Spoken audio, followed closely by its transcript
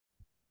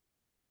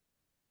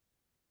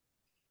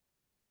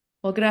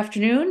Well, good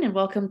afternoon and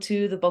welcome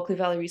to the Bulkley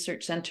Valley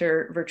Research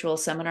Center virtual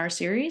seminar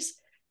series.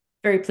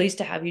 Very pleased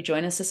to have you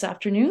join us this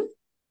afternoon.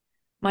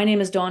 My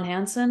name is Dawn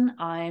Hansen.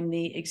 I'm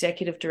the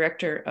Executive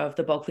Director of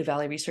the Bulkley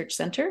Valley Research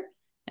Center,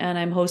 and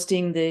I'm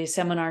hosting the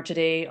seminar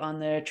today on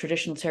the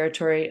traditional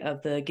territory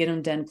of the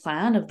Ginnungden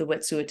clan of the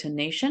Wet'suwet'en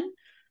Nation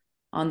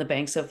on the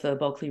banks of the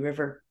Bulkley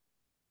River.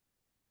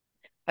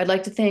 I'd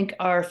like to thank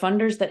our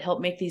funders that help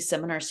make these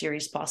seminar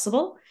series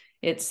possible.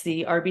 It's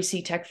the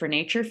RBC Tech for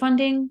Nature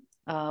funding,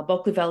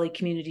 Bulkley Valley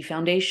Community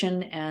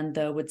Foundation, and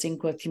the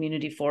Wet'suwet'en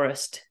Community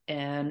Forest,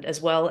 and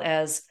as well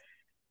as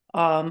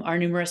our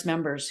numerous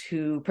members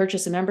who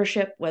purchase a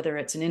membership, whether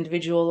it's an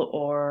individual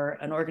or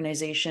an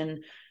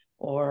organization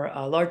or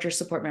a larger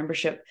support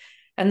membership.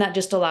 And that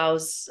just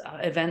allows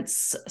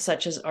events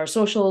such as our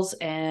socials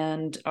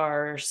and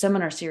our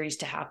seminar series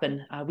to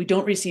happen. We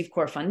don't receive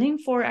core funding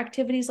for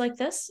activities like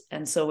this,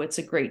 and so it's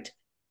a great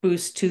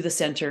boost to the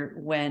center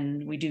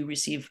when we do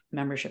receive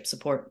membership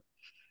support.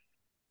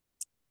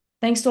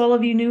 Thanks to all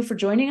of you new for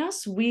joining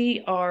us.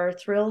 We are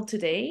thrilled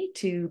today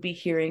to be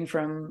hearing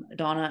from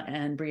Donna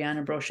and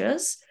Brianna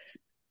Brochez,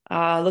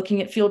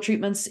 looking at field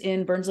treatments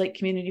in Burns Lake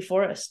Community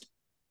Forest.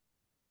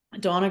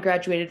 Donna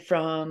graduated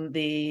from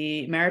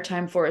the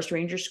Maritime Forest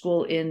Ranger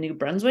School in New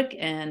Brunswick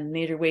and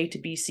made her way to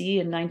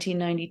BC in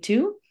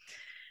 1992.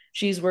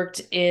 She's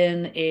worked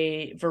in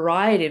a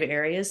variety of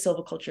areas: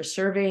 silviculture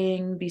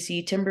surveying,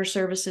 BC timber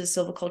services,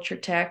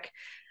 silviculture tech,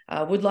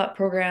 woodlot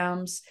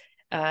programs,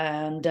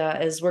 and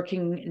is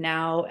working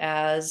now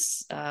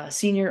as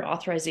senior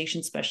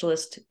authorization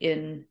specialist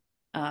in,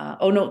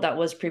 that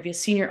was previous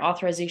senior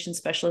authorization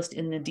specialist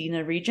in the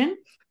Dina region.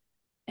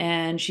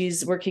 And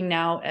she's working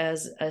now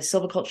as a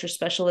silviculture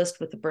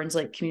specialist with the Burns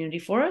Lake Community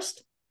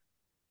Forest.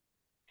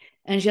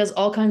 And she has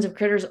all kinds of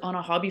critters on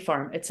a hobby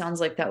farm. It sounds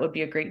like that would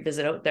be a great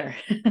visit out there.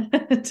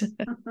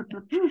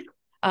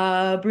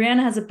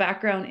 Brianna has a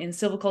background in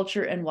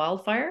silviculture and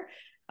wildfire,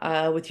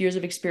 with years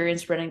of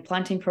experience running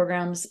planting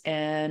programs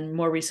and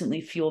more recently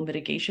fuel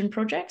mitigation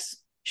projects.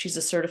 She's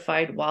a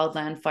certified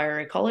wildland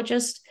fire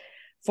ecologist,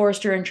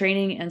 forester in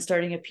training, and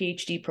starting a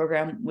PhD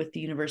program with the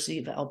University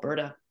of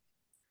Alberta.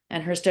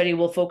 And her study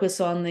will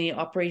focus on the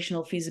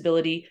operational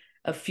feasibility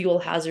of fuel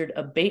hazard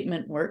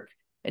abatement work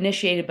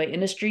initiated by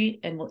industry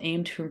and will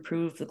aim to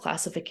improve the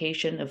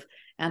classification of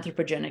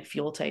anthropogenic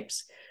fuel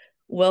types.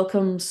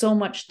 Welcome so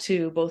much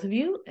to both of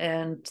you,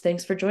 and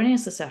thanks for joining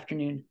us this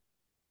afternoon.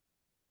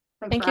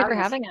 Thank you for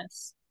having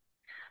us.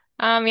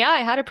 Yeah,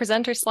 I had a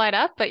presenter slide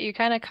up, but you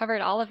kind of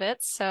covered all of it.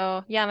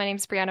 So yeah, my name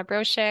is Brianna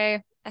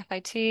Brochez,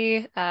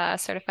 FIT,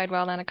 certified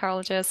wildland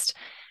ecologist.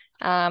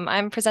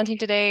 I'm presenting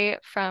today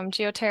from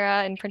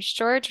GeoTerra in Prince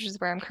George, which is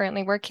where I'm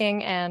currently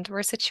working, and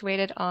we're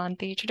situated on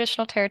the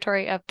traditional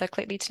territory of the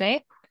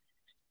Lheidli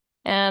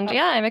And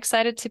yeah, I'm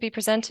excited to be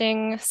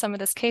presenting some of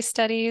this case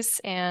studies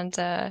and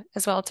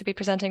as well to be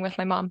presenting with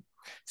my mom.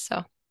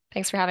 So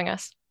thanks for having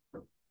us.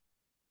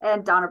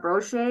 And Donna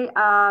Brochez.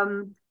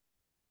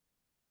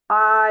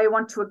 I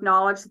want to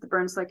acknowledge that the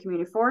Burns Lake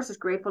Community Forest is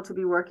grateful to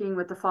be working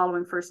with the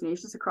following First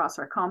Nations across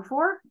our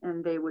COM4,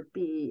 and they would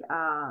be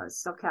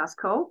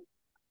Silkasko,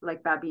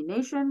 Lake Babine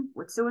Nation,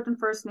 Wet'suwet'en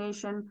First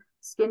Nation,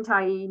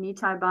 Skintai,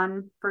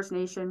 Nitai First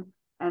Nation,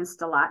 and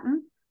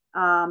Stalaten.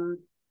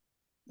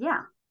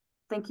 Yeah,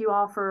 thank you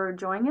all for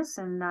joining us,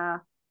 and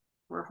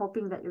we're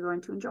hoping that you're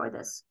going to enjoy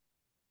this.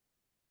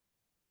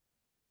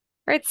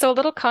 Right, so a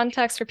little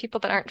context for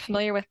people that aren't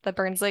familiar with the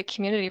Burns Lake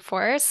Community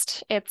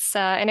Forest. It's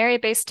an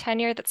area-based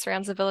tenure that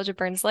surrounds the village of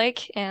Burns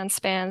Lake and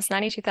spans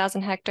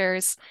 92,000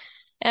 hectares,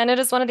 and it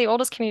is one of the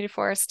oldest community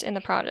forests in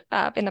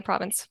the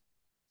province.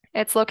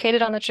 It's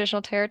located on the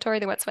traditional territory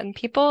of the Wet'suwet'en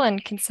people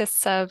and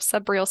consists of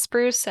subboreal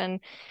spruce and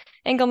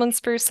Engelmann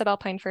spruce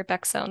subalpine fir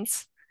bec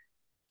zones.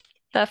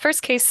 The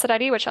first case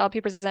study, which I'll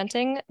be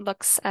presenting,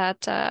 looks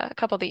at a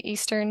couple of the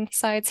eastern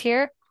sides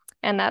here,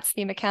 and that's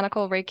the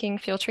mechanical raking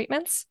field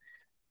treatments.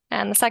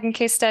 And the second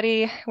case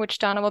study, which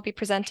Donna will be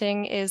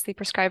presenting, is the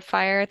prescribed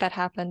fire that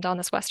happened on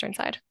this western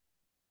side.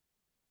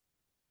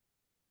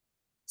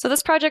 So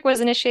this project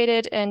was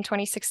initiated in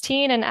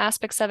 2016 and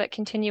aspects of it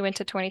continue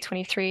into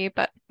 2023.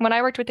 But when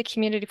I worked with the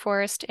community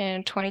forest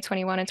in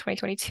 2021 and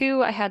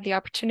 2022, I had the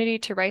opportunity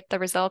to write the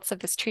results of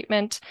this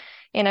treatment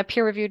in a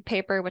peer-reviewed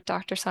paper with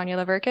Dr. Sonia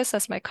Leverkis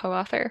as my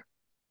co-author.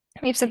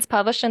 We've since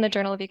published in the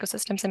Journal of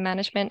Ecosystems and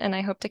Management, and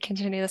I hope to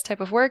continue this type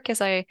of work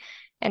as I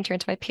enter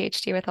into my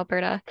PhD with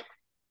Alberta.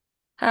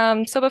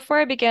 So before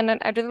I begin,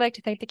 I'd really like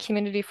to thank the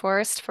community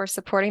forest for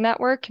supporting that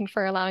work and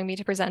for allowing me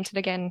to present it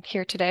again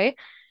here today.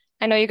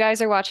 I know you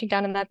guys are watching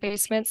down in that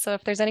basement, so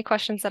if there's any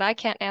questions that I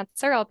can't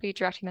answer, I'll be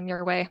directing them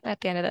your way at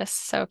the end of this.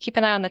 So keep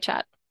an eye on the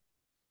chat.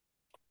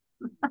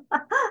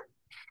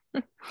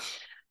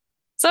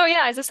 So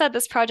yeah, as I said,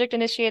 this project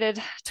initiated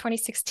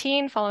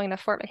 2016 following the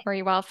Fort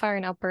McMurray wildfire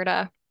in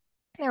Alberta.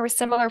 There were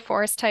similar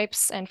forest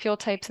types and fuel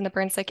types in the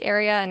Burns Lake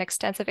area and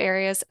extensive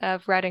areas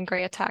of red and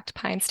gray attacked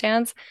pine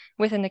stands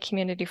within the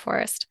community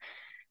forest.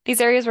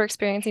 These areas were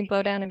experiencing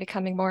blowdown and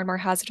becoming more and more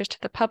hazardous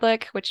to the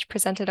public, which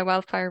presented a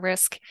wildfire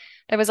risk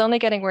that was only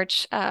getting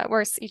worse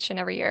each and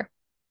every year.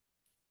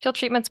 Fuel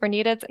treatments were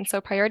needed, and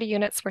so priority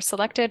units were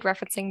selected,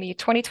 referencing the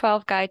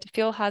 2012 Guide to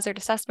Fuel Hazard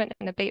Assessment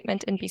and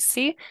Abatement in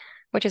BC,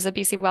 which is a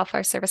BC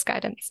Wildfire Service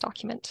guidance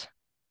document.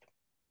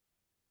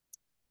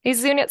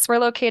 These units were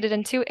located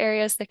in 2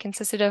 areas that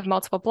consisted of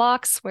multiple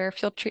blocks where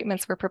fuel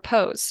treatments were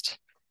proposed.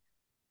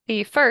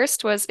 The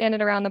first was in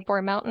and around the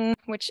Boar Mountain,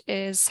 which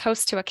is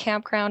host to a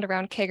campground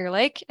around Kager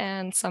Lake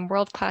and some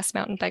world-class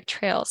mountain bike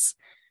trails.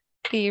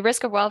 The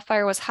risk of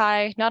wildfire was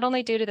high, not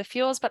only due to the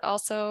fuels, but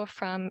also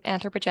from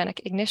anthropogenic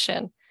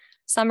ignition.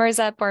 Summers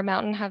at Boar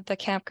Mountain have the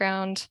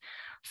campground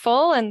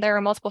full, and there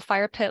are multiple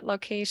fire pit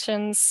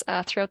locations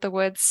throughout the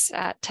woods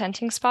at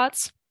tenting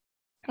spots,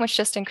 which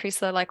just increase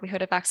the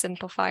likelihood of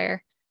accidental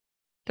fire.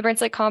 The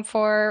Burns Lake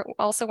COM4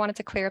 also wanted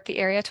to clear up the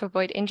area to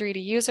avoid injury to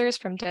users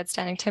from dead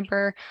standing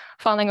timber,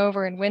 falling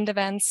over in wind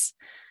events,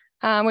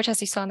 which, as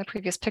you saw in the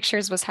previous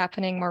pictures, was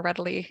happening more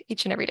readily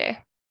each and every day.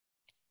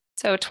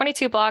 So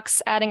 22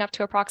 blocks, adding up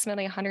to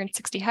approximately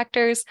 160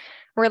 hectares,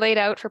 were laid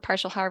out for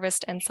partial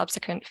harvest and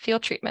subsequent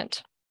field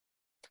treatment.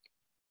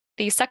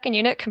 The second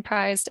unit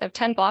comprised of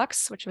 10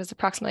 blocks, which was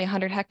approximately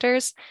 100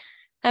 hectares,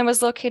 and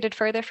was located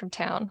further from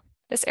town.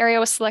 This area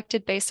was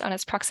selected based on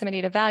its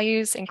proximity to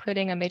values,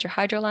 including a major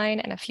hydro line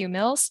and a few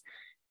mills,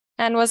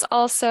 and was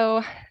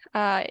also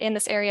in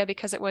this area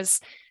because it was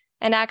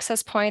an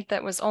access point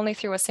that was only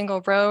through a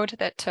single road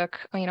that took,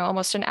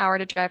 almost an hour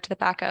to drive to the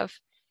back of.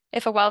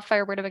 If a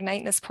wildfire were to ignite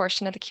in this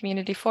portion of the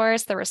community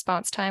forest, the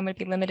response time would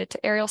be limited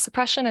to aerial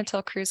suppression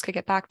until crews could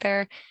get back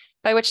there,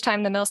 by which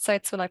time the mill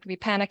sites would likely be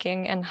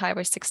panicking and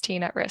Highway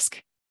 16 at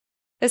risk.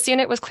 This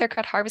unit was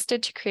clear-cut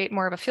harvested to create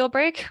more of a fuel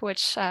break,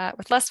 which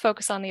with less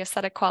focus on the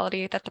aesthetic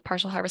quality that the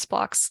partial harvest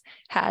blocks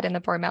had in the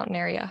Boar Mountain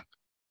area.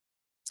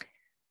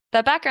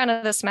 The background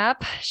of this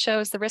map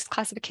shows the risk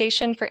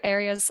classification for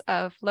areas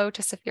of low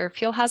to severe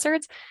fuel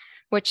hazards,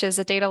 which is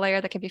a data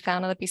layer that can be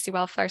found on the BC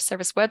Wildfire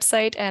Service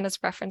website and is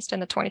referenced in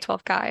the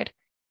 2012 guide.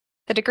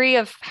 The degree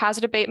of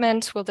hazard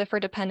abatement will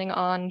differ depending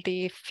on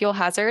the fuel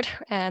hazard,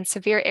 and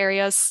severe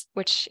areas,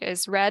 which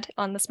is red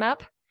on this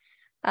map,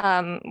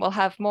 will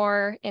have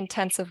more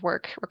intensive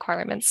work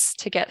requirements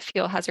to get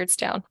fuel hazards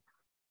down.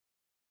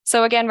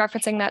 So again,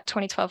 referencing that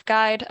 2012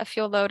 guide, a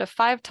fuel load of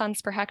 5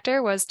 tons per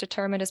hectare was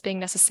determined as being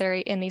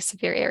necessary in these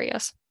severe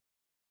areas.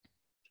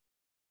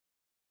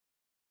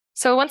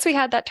 So once we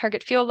had that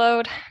target fuel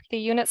load, the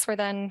units were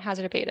then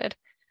hazard abated.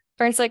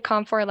 Burns Lake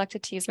COM4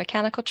 elected to use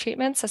mechanical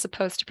treatments as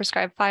opposed to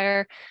prescribed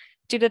fire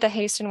due to the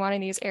haste in wanting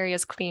these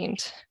areas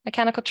cleaned.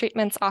 Mechanical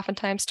treatments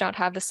oftentimes don't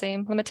have the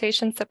same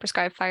limitations that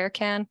prescribed fire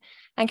can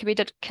and can be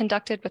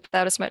conducted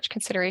without as much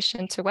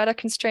consideration to weather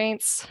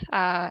constraints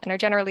and are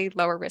generally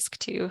lower risk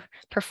to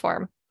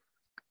perform.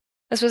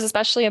 This was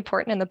especially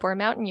important in the Boar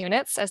Mountain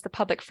units as the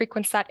public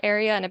frequents that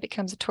area and it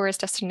becomes a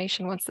tourist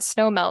destination once the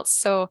snow melts.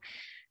 So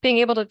being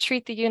able to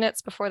treat the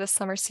units before the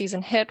summer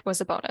season hit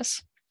was a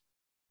bonus.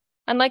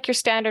 Unlike your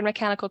standard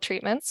mechanical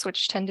treatments,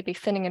 which tend to be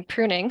thinning and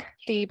pruning,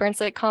 the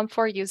Burns Lake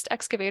COM4 used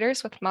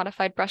excavators with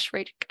modified brush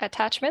rake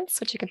attachments,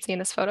 which you can see in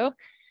this photo,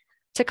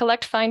 to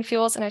collect fine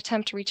fuels and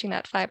attempt reaching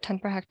that 5 ton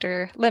per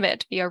hectare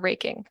limit via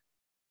raking.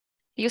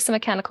 The use of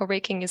mechanical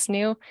raking is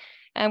new,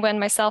 and when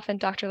myself and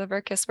Dr.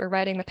 Leverkis were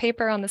writing the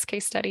paper on this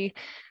case study,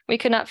 we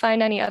could not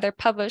find any other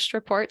published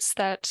reports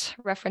that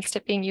referenced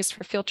it being used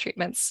for field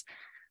treatments.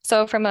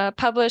 So from a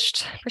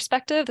published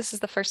perspective, this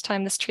is the first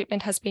time this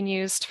treatment has been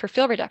used for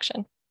fuel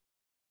reduction.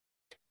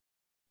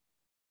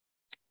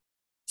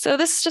 So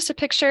this is just a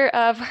picture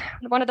of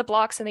one of the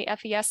blocks in the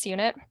FES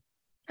unit,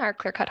 our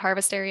clear-cut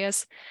harvest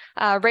areas,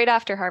 right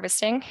after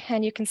harvesting,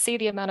 and you can see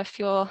the amount of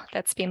fuel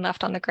that's being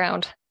left on the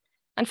ground.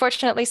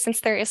 Unfortunately,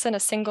 since there isn't a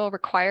single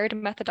required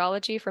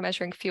methodology for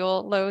measuring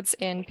fuel loads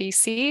in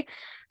BC,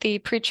 the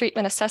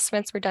pre-treatment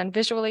assessments were done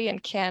visually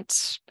and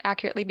can't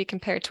accurately be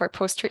compared to our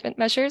post-treatment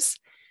measures.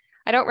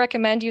 I don't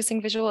recommend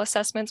using visual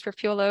assessments for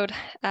fuel load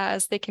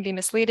as they can be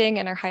misleading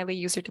and are highly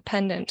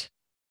user-dependent.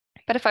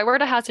 But if I were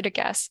to hazard a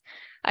guess,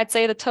 I'd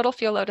say the total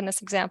fuel load in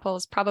this example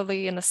is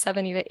probably in the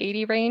 70 to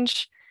 80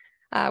 range,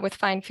 with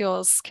fine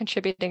fuels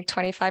contributing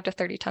 25 to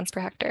 30 tons per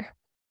hectare.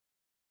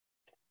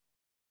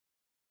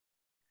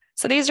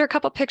 So these are a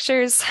couple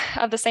pictures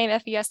of the same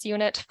FES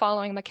unit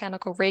following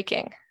mechanical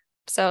raking.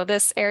 So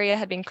this area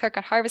had been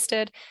clear-cut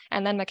harvested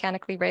and then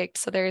mechanically raked.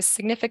 So there's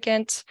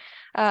significant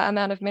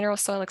amount of mineral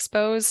soil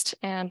exposed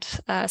and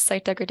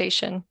site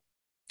degradation.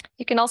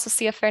 You can also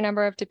see a fair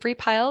number of debris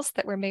piles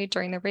that were made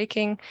during the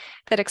raking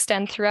that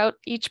extend throughout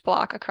each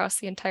block across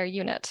the entire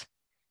unit.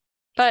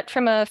 But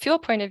from a fuel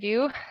point of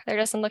view, there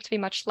doesn't look to be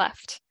much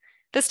left.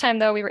 This time,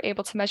 though, we were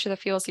able to measure the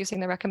fuels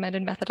using the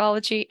recommended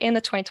methodology in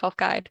the 2012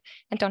 guide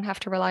and don't have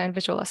to rely on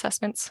visual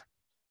assessments.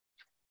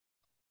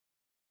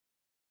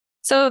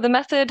 So the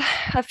method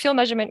of fuel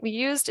measurement we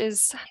used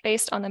is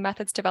based on the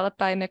methods developed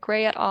by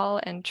McRae et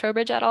al. And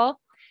Trowbridge et al.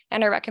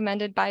 And are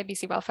recommended by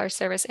BC Wildfire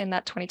Service in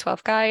that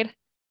 2012 guide.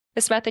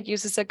 This method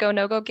uses a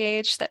go-no-go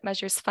gauge that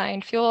measures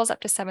fine fuels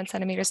up to 7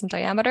 centimeters in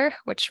diameter,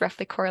 which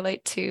roughly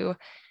correlate to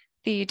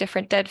the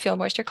different dead fuel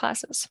moisture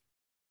classes.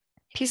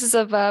 Pieces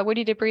of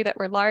woody debris that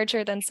were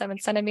larger than 7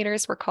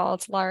 centimeters were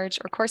called large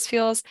or coarse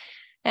fuels,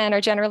 and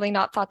are generally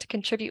not thought to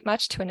contribute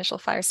much to initial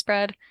fire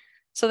spread.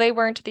 So they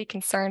weren't the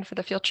concern for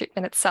the fuel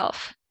treatment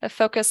itself. The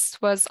focus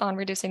was on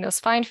reducing those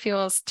fine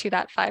fuels to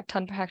that 5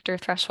 ton per hectare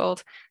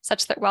threshold,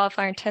 such that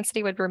wildfire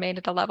intensity would remain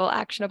at a level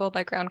actionable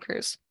by ground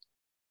crews.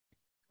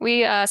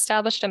 We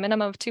established a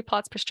minimum of 2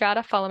 plots per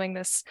strata following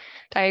this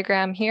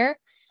diagram here,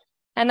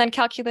 and then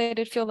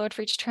calculated fuel load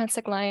for each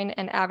transect line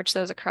and averaged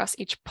those across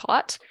each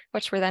plot,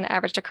 which were then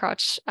averaged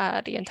across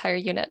the entire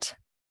unit.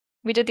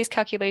 We did these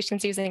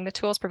calculations using the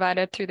tools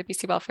provided through the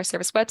BC Welfare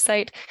Service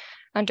website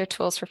under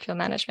Tools for Fuel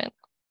Management.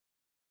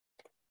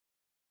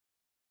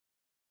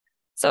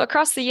 So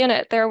across the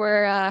unit, there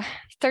were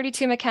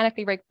 32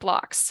 mechanically raked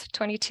blocks,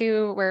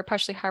 22 were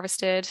partially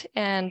harvested,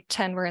 and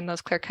 10 were in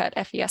those clear-cut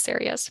FES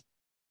areas.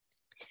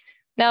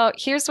 Now,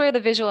 here's where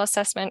the visual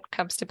assessment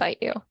comes to bite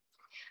you.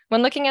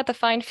 When looking at the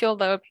fine fuel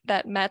load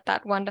that met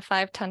that 1 to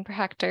 5 ton per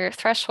hectare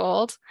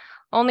threshold,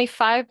 only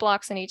 5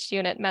 blocks in each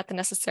unit met the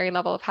necessary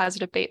level of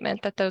hazard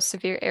abatement that those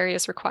severe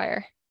areas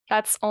require.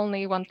 That's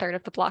only 1/3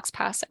 of the blocks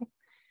passing.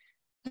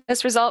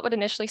 This result would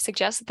initially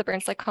suggest that the burn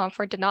site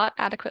COM4 did not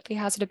adequately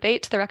hazard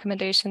abate to the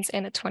recommendations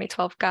in the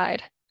 2012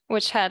 guide,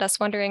 which had us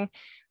wondering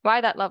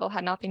why that level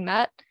had not been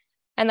met,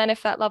 and then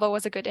if that level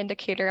was a good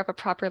indicator of a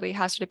properly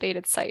hazard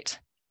abated site.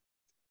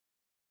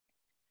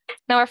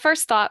 Now, our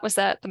first thought was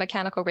that the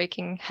mechanical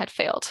raking had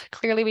failed.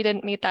 Clearly, we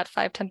didn't meet that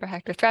 5 ton per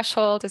hectare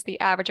threshold, as the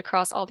average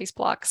across all these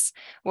blocks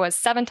was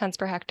 7 tons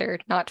per hectare,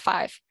 not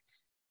 5.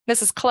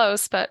 This is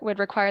close, but would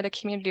require the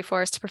community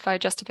forest to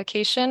provide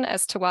justification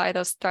as to why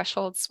those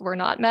thresholds were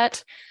not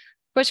met,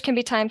 which can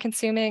be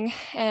time-consuming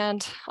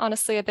and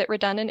honestly a bit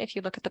redundant if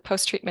you look at the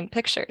post-treatment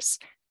pictures.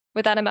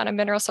 With that amount of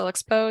mineral soil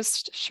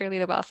exposed, surely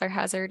the wildfire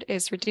hazard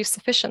is reduced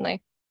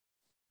sufficiently,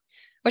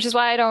 which is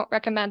why I don't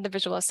recommend the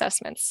visual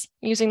assessments.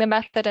 Using the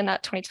method in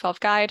that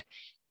 2012 guide,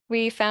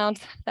 we found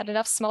that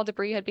enough small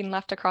debris had been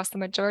left across the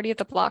majority of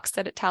the blocks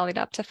that it tallied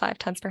up to 5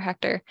 tons per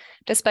hectare,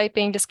 despite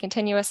being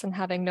discontinuous and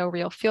having no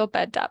real field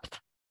bed depth.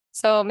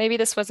 So maybe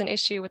this was an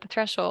issue with the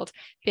threshold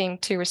being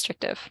too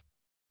restrictive.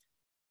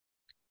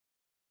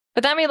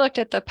 But then we looked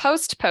at the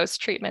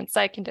post-treatment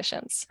site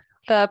conditions.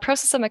 The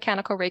process of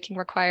mechanical raking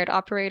required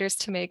operators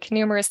to make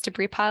numerous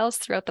debris piles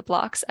throughout the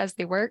blocks as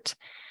they worked.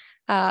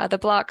 The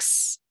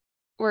blocks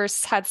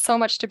had so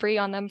much debris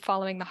on them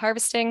following the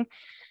harvesting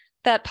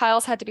that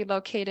piles had to be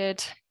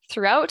located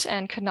throughout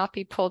and could not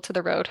be pulled to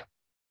the road.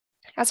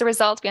 As a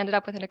result, we ended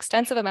up with an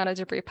extensive amount of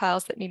debris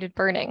piles that needed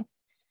burning.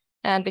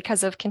 And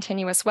because of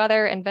continuous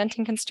weather and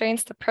venting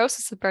constraints, the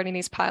process of burning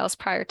these piles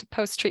prior to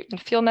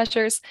post-treatment fuel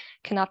measures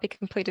cannot be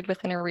completed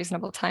within a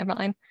reasonable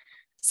timeline.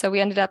 So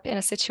we ended up in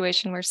a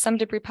situation where some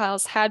debris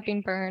piles had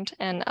been burned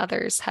and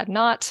others had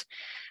not,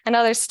 and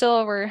others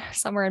still were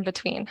somewhere in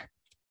between.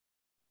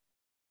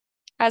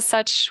 As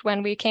such,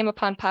 when we came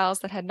upon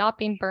piles that had not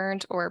been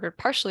burned or were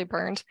partially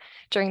burned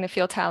during the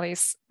field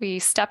tallies, we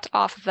stepped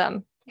off of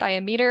them by a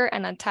meter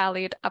and then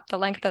tallied up the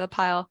length of the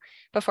pile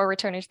before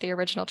returning to the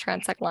original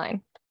transect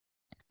line.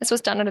 This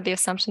was done under the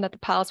assumption that the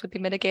piles would be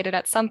mitigated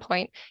at some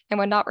point and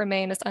would not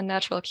remain as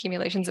unnatural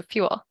accumulations of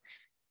fuel.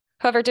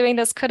 However, doing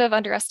this could have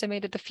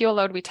underestimated the fuel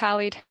load we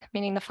tallied,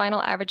 meaning the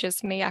final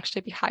averages may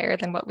actually be higher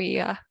than what we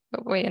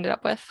ended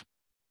up with.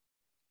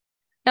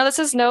 Now,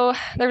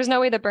 there was no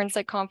way the burn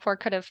site COM4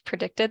 could have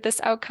predicted this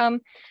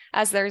outcome,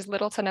 as there's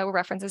little to no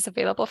references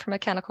available for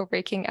mechanical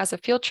raking as a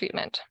field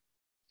treatment.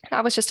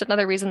 That was just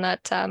another reason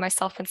that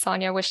myself and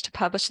Sonia wished to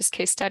publish this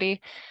case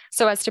study,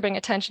 so as to bring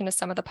attention to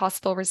some of the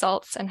possible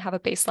results and have a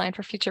baseline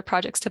for future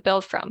projects to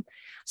build from.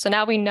 So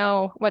now we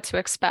know what to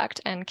expect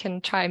and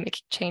can try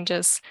making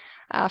changes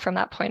from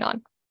that point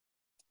on.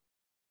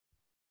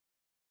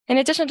 In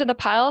addition to the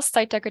piles,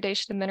 site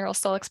degradation and mineral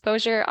soil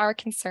exposure are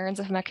concerns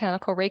of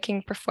mechanical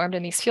raking performed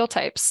in these fuel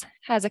types.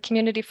 As a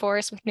community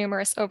forest with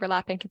numerous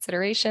overlapping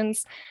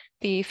considerations,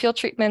 the field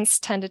treatments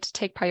tended to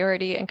take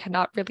priority and could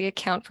not really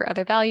account for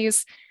other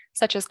values,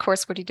 such as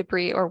coarse woody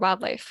debris or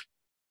wildlife.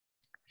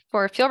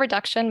 For fuel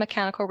reduction,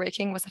 mechanical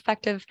raking was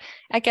effective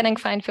at getting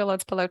fine fuel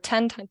loads below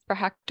 10 tons per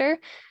hectare,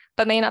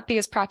 but may not be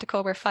as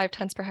practical where 5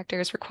 tons per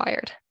hectare is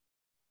required.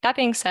 That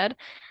being said,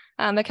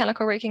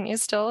 mechanical raking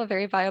is still a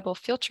very viable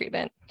field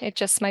treatment. It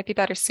just might be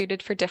better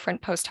suited for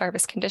different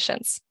post-harvest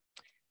conditions.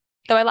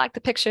 Though I lack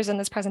the pictures in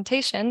this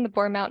presentation, the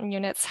Boar Mountain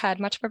units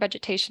had much more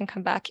vegetation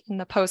come back in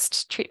the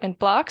post-treatment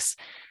blocks,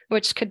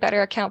 which could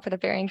better account for the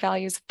varying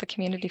values the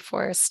community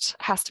forest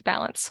has to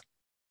balance.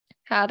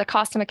 The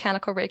cost of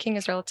mechanical raking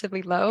is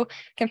relatively low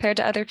compared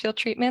to other field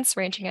treatments,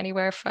 ranging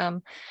anywhere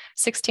from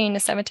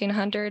 $1,600 to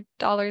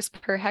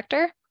 $1,700 per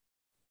hectare.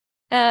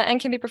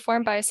 And can be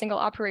performed by a single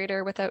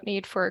operator without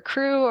need for a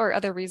crew or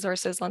other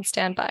resources on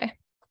standby.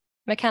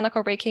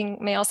 Mechanical raking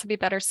may also be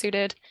better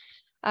suited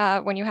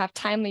when you have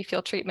timely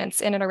field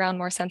treatments in and around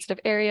more sensitive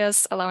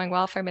areas, allowing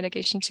wildfire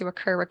mitigation to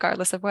occur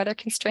regardless of weather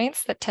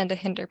constraints that tend to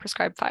hinder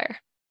prescribed fire.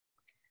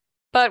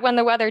 But when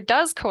the weather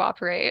does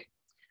cooperate,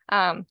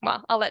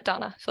 well, I'll let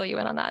Donna fill you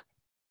in on that.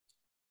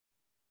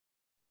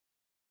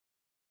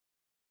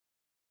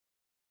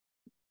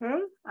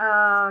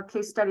 Okay,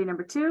 case study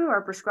number 2,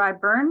 our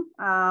prescribed burn.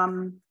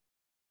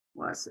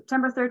 was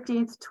September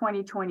 13th,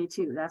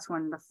 2022. That's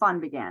when the fun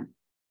began.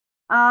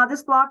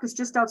 This block is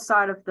just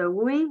outside of the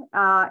WUI,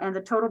 and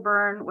the total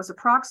burn was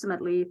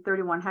approximately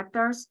 31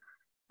 hectares.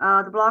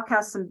 The block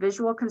has some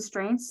visual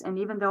constraints, and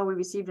even though we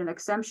received an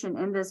exemption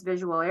in this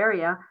visual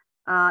area,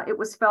 it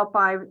was felt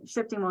by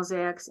Shifting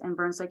Mosaics and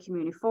Burnside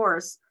Community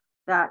Forests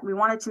that we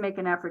wanted to make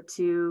an effort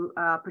to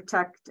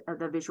protect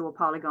the visual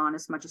polygon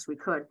as much as we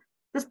could.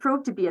 This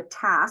proved to be a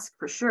task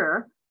for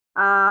sure,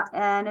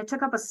 and it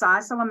took up a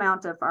sizable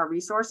amount of our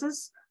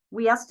resources.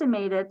 We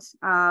estimated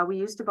we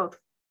used about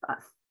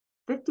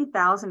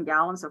 50,000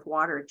 gallons of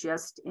water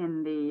just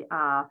in the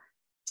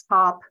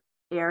top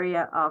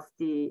area of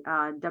the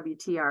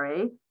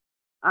WTRA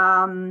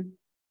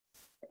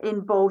in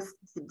both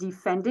the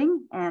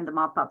defending and the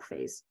mop-up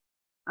phase.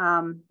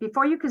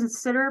 Before you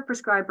consider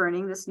prescribed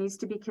burning, this needs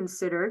to be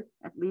considered,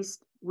 at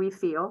least we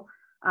feel,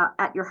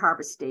 at your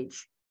harvest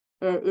stage.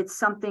 It's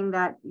something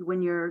that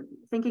when you're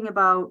thinking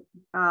about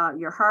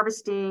your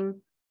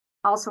harvesting,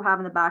 also have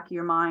in the back of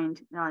your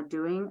mind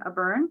doing a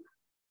burn,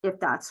 if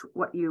that's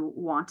what you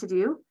want to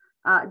do.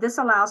 This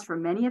allows for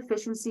many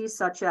efficiencies,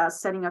 such as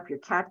setting up your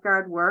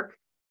catguard work,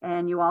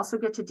 and you also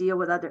get to deal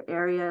with other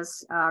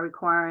areas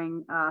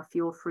requiring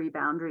fuel-free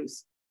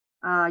boundaries.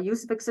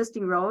 Use of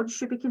existing roads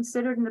should be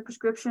considered in the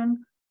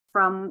prescription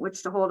from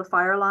which to hold a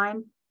fire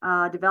line.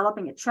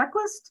 Developing a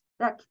checklist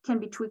that can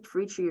be tweaked for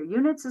each of your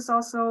units is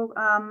also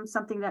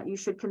something that you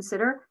should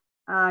consider.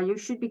 You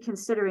should be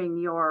considering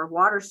your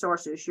water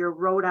sources, your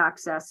road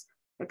access,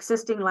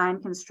 existing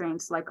land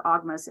constraints like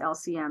OGMAs,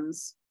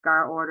 LCMs,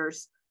 GAR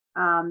orders.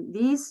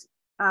 These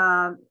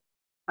land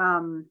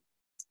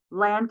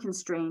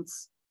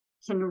constraints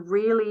can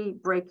really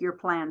break your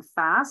plan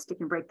fast. It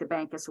can break the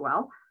bank as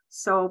well.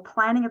 So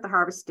planning at the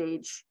harvest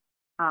stage,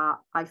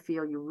 I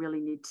feel you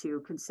really need to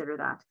consider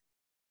that.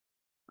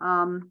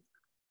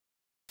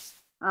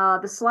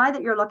 The slide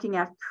that you're looking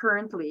at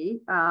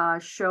currently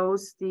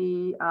shows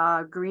the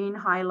green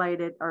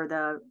highlighted, or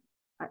the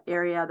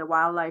area, the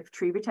wildlife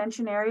tree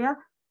retention area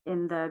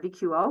in the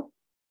VQO.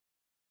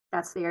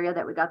 That's the area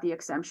that we got the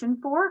exemption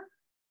for.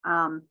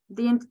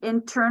 The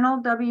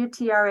internal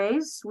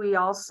WTRAs, we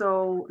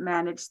also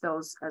manage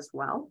those as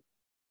well.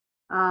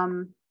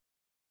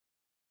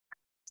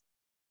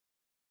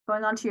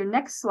 Going on to your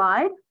next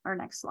slide,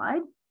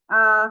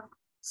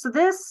 so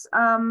this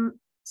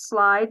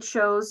slide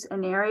shows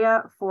an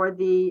area for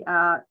the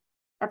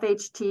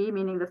FHT,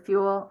 meaning the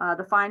fuel,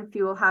 the fine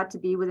fuel had to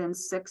be within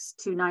 6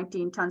 to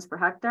 19 tons per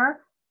hectare.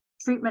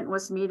 Treatment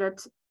was needed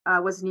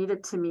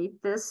to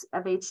meet this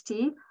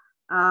FHT.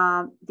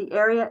 The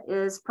area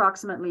is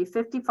approximately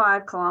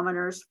 55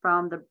 kilometers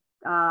from the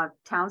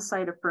town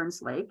site of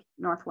Burns Lake,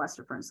 northwest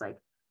of Burns Lake.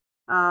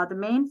 The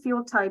main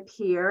fuel type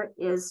here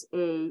is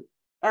a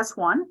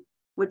S1,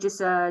 which is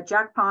a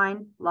jack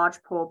pine,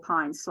 lodgepole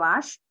pine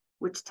slash,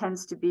 which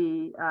tends to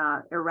be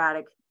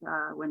erratic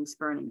when it's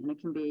burning, and it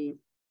can be,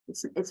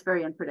 it's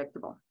very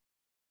unpredictable.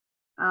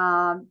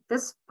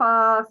 This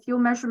fuel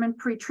measurement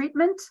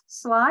pre-treatment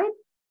slide,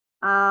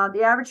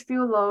 the average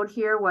fuel load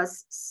here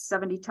was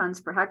 70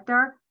 tons per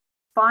hectare.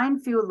 Fine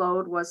fuel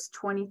load was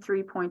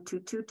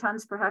 23.22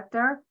 tons per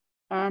hectare,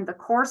 and the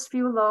coarse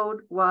fuel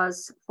load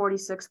was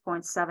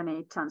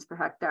 46.78 tons per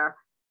hectare.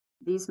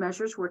 These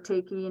measures were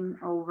taken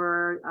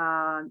over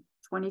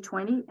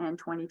 2020 and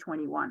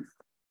 2021.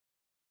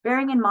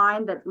 Bearing in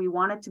mind that we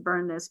wanted to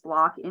burn this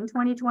block in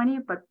 2020,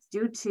 but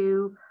due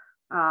to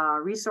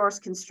resource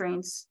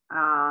constraints,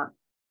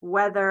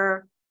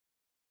 weather,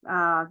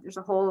 there's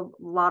a whole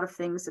lot of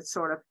things that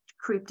sort of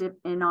creeped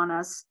in on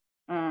us,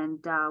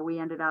 and we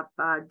ended up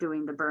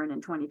doing the burn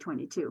in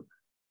 2022.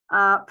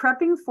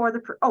 Prepping for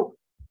the,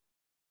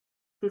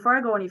 before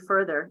I go any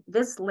further,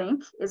 this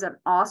link is an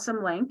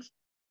awesome link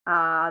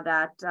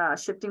that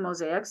Shifting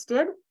Mosaics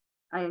did.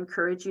 I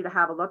encourage you to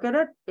have a look at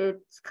it.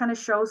 It kind of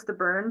shows the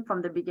burn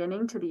from the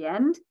beginning to the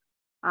end.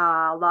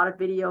 A lot of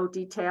video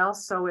detail,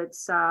 so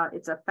it's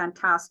a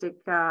fantastic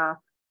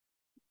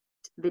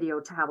video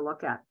to have a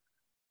look at.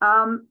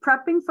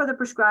 Prepping for the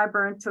prescribed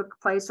burn took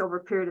place over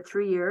a period of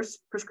 3 years.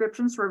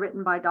 Prescriptions were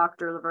written by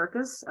Dr.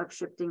 Leverkus of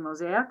Shifting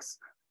Mosaics,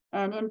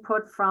 and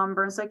input from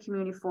Burnside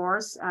Community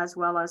Forests as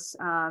well as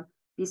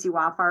BC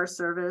Wildfire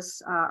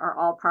Service are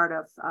all part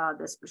of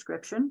this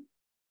prescription.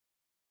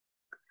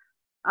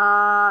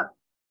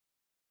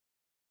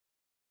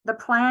 The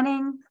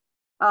planning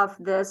of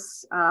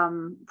this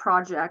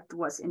project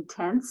was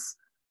intense.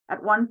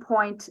 At one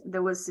point,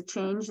 there was a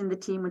change in the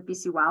team with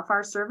BC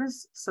Wildfire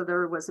Service, so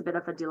there was a bit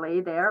of a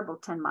delay there,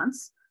 about 10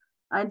 months.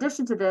 In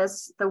addition to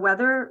this, the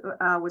weather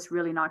was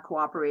really not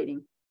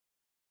cooperating.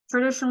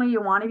 Traditionally,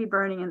 you want to be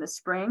burning in the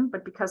spring,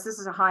 but because this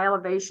is a high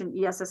elevation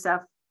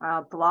ESSF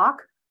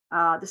block,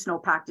 the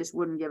snowpack just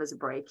wouldn't give us a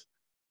break.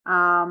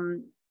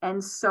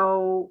 And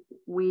so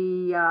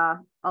we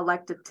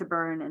elected to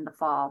burn in the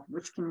fall,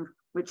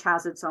 which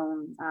has its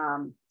own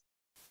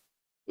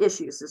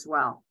issues as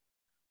well.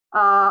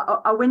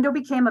 A window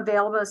became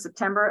available in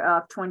September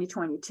of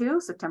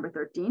 2022, September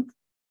 13th.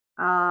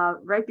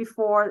 right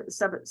before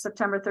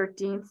September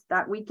 13th,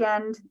 that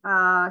weekend,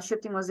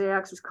 Shifting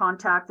Mosaics was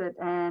contacted,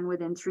 and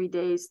within 3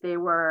 days, they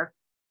were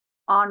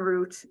en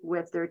route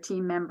with their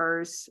team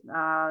members,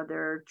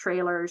 their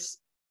trailers,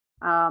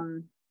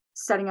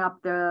 setting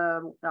up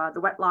the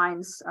wet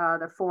lines,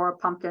 the 4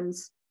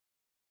 pumpkins.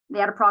 They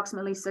had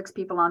approximately 6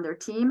 people on their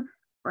team.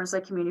 Burns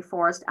Lake Community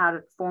Forest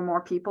added 4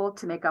 more people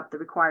to make up the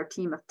required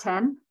team of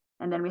 10.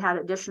 And then we had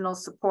additional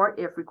support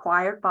if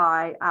required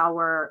by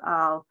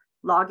our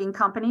logging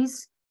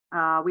companies.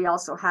 We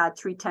also had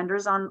 3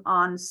 tenders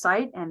on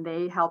site, and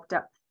they helped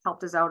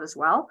us out as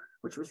well,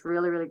 which was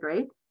really, really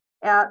great.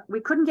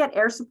 We couldn't get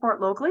air support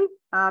locally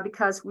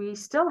because we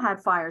still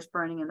had fires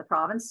burning in the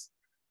province.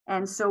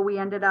 And so we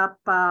ended up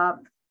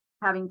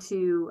having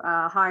to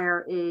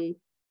hire a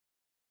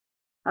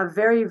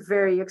very,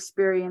 very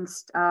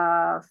experienced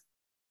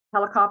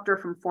helicopter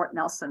from Fort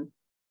Nelson.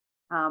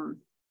 The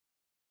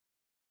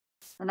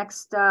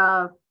next,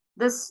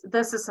 this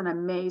is an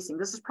amazing,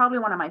 this is probably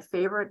one of my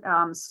favorite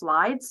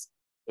slides.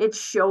 It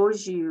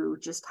shows you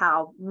just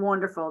how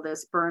wonderful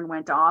this burn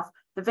went off.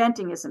 The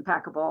venting is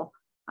impeccable,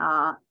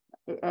 and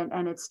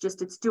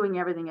it's doing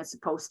everything it's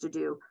supposed to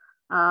do.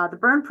 The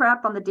burn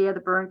prep on the day of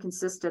the burn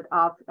consisted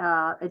of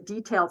a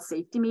detailed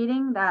safety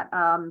meeting that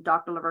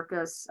Dr.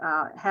 Lavercas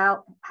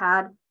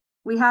had.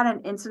 We had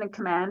an incident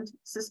command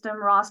system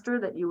roster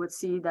that you would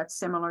see that's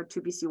similar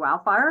to BC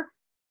Wildfire.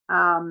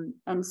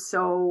 And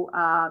so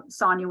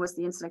Sonia was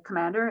the incident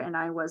commander, and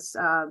I was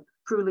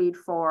crew lead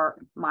for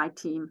my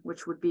team,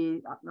 which would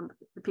be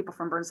the people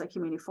from Burns Lake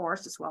Community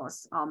Forest, as well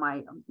as all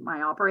my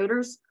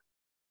operators.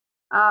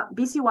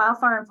 BC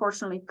Wildfire,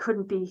 unfortunately,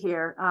 couldn't be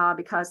here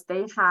because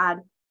their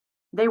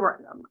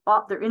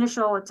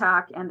initial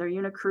attack and their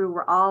unit crew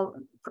were all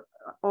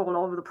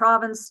over the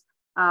province.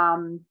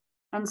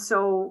 And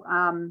so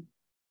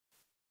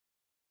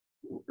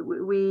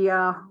we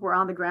were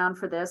on the ground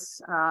for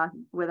this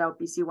without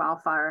BC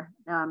Wildfire.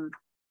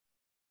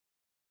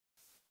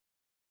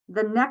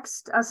 The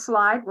next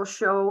slide will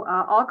show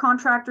all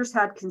contractors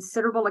had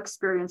considerable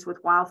experience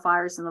with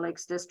wildfires in the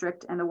Lakes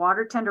District, and the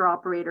water tender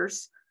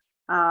operators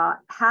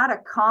had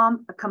a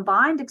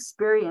combined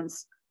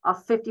experience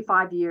of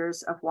 55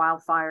 years of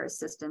wildfire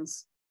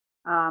assistance.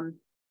 On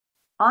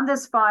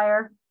this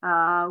fire,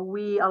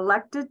 we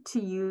elected to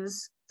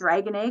use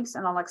dragon eggs,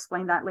 and I'll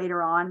explain that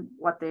later on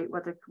what they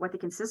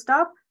consist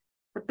of.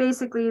 But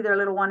basically, they're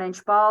little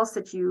 1-inch balls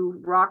that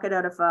you rocket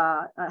out of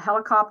a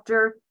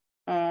helicopter,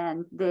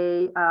 and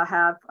they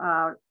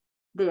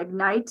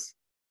ignite.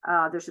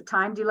 There's a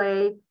time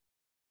delay.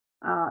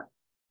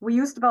 We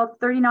used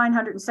about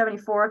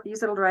 3,974 of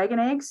these little dragon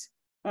eggs,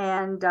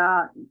 and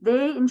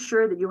they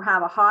ensure that you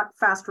have a hot,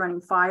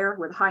 fast-running fire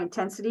with high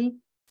intensity,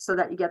 so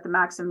that you get the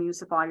maximum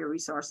use of all your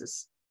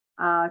resources.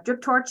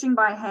 Drip torching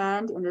by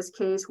hand in this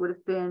case would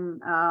have been,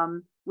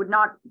 would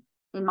not,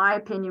 in my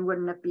opinion,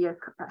 wouldn't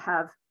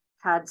have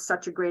had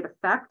such a great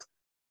effect,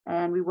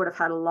 and we would have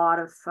had a lot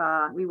of,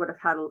 we would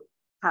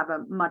have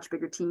a much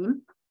bigger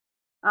team.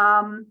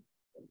 So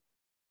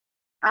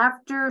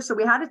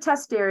we had a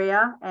test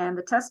area, and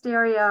the test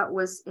area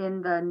was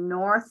in the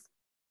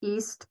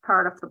northeast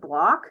part of the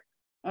block.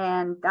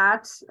 And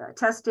that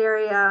test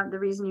area, the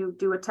reason you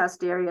do a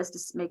test area is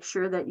to make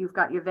sure that you've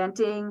got your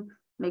venting,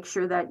 make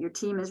sure that your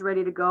team is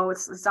ready to go.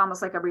 It's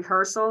almost like a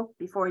rehearsal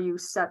before you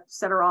set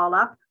her all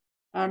up.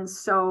 And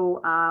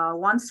so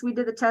once we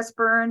did the test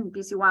burn,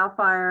 BC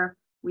Wildfire,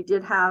 we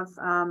did have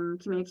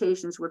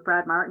communications with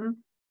Brad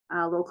Martin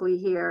locally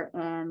here,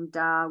 and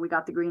we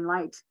got the green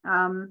light.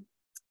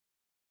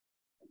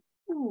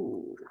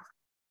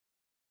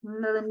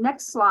 The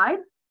next slide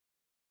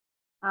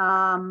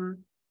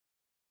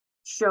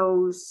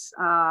shows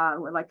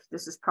like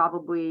this is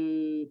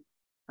probably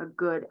a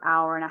good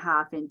hour and a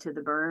half into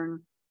the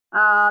burn.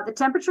 The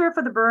temperature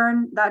for the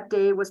burn that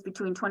day was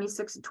between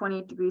 26 and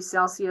 28 degrees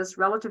Celsius.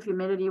 Relative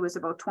humidity was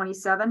about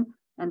 27,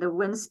 and the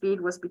wind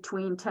speed was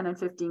between 10 and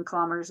 15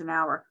 kilometers an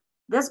hour.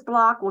 This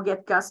block will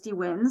get gusty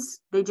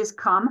winds. They just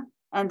come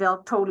and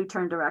they'll totally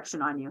turn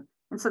direction on you.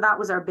 And so that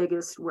was our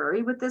biggest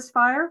worry with this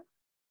fire.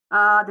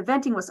 The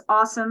venting was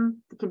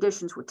awesome. The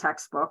conditions were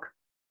textbook.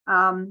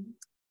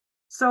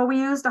 So we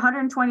used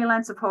 120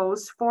 lengths of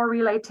hose, 4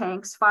 relay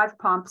tanks, 5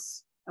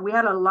 pumps, and we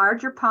had a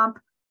larger pump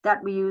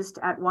that we used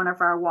at one of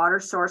our water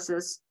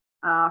sources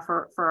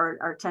for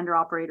our tender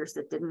operators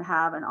that didn't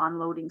have an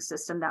unloading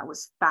system that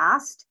was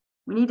fast.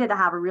 We needed to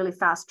have a really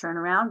fast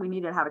turnaround. We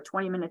needed to have a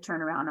 20-minute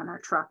turnaround on our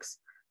trucks.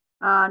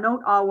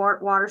 Note all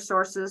water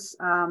sources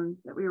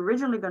that we were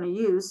originally going to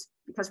use,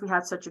 because we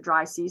had such a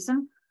dry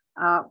season,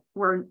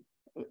 were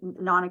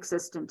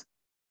non-existent.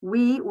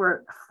 We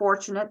were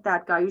fortunate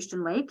that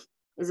Guyushtan Lake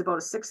is about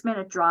a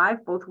 6-minute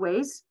drive both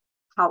ways.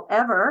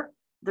 However,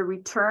 the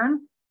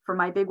return for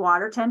my big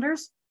water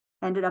tenders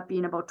ended up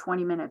being about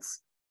 20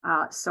 minutes.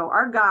 So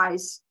our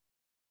guys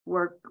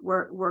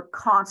were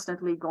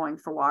constantly going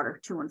for water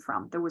to and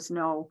from. There was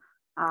no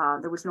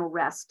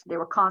rest. They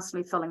were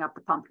constantly filling up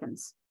the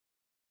pumpkins.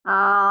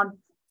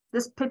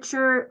 This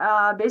picture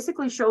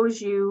basically shows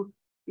you,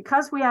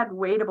 because we had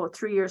waited about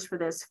 3 years for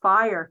this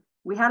fire,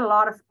 we had a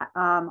lot of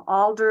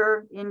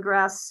alder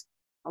ingress,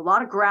 a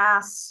lot of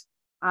grass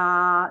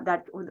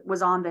that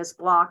was on this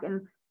block,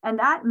 and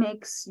that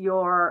makes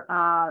your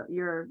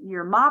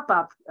mop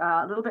up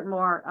a little bit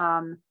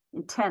more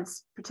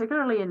intense,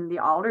 particularly in the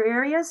alder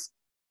areas.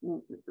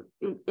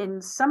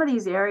 In some of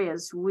these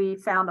areas, we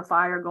found the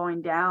fire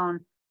going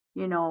down,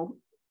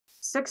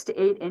 6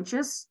 to 8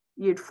 inches.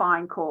 You'd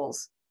find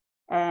coals,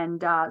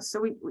 and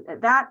so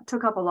that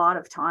took up a lot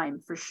of time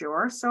for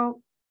sure.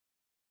 So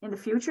in the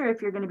future,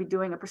 if you're going to be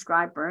doing a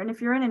prescribed burn,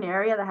 if you're in an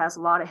area that has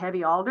a lot of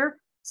heavy alder,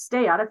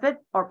 stay out of it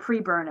or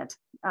pre-burn it.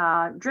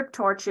 Drip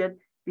torch it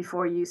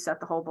before you set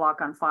the whole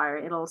block on fire.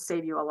 It'll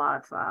save you a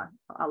lot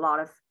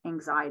of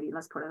anxiety.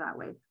 Let's put it that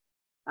way.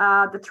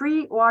 The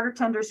 3 water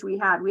tenders we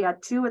had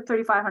 2 at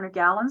 3,500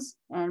 gallons,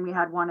 and we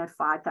had 1 at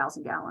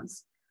 5,000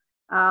 gallons.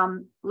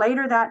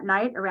 Later that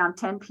night, around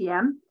 10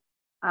 p.m.,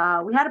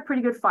 we had a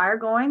pretty good fire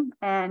going,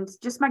 and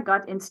just my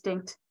gut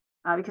instinct,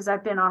 because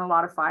I've been on a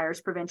lot of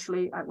fires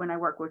provincially. When I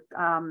work with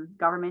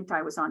government,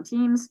 I was on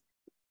teams,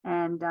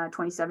 and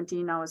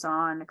 2017, I was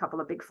on a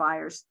couple of big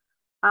fires.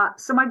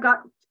 So my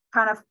gut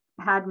kind of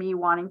had me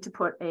wanting to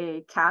put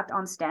a cat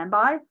on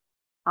standby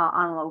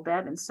on a low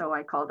bed. And so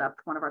I called up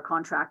one of our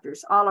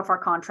contractors. All of our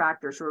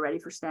contractors were ready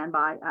for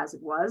standby as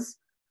it was.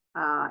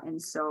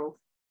 And so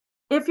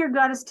if your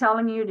gut is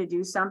telling you to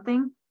do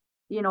something,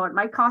 it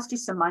might cost you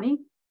some money,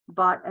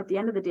 but at the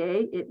end of the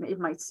day, it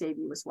might save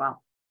you as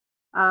well.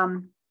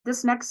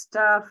 This next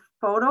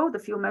photo, the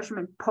fuel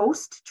measurement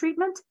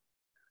post-treatment,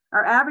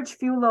 our average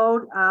fuel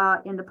load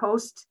in the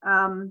post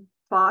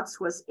plots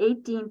was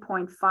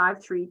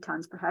 18.53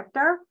 tons per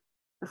hectare.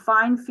 The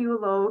fine fuel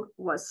load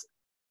was,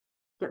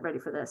 get ready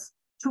for this,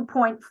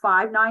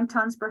 2.59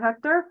 tons per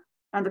hectare,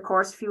 and the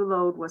coarse fuel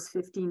load was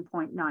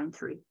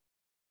 15.93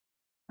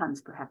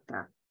 tons per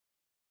hectare.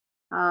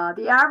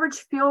 The average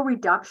fuel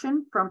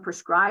reduction from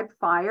prescribed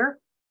fire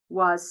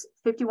was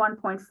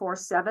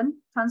 51.47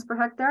 tons per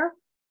hectare.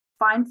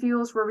 Fine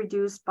fuels were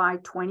reduced by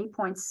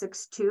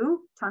 20.62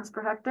 tons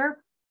per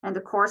hectare, and the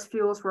coarse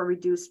fuels were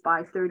reduced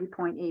by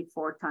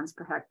 30.84 tons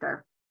per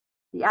hectare.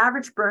 The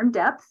average burn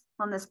depth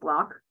on this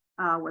block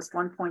was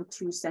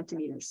 1.2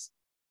 centimeters.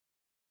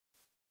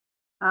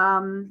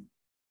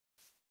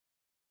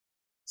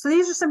 So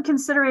these are some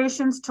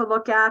considerations to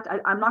look at.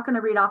 I'm not going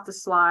to read off the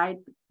slide,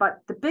 but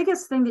the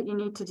biggest thing that you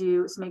need to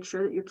do is make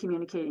sure that you're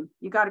communicating.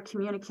 You got to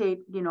communicate,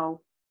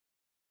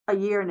 a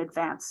year in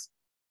advance.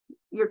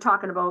 You're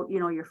talking about,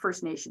 your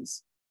First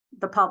Nations,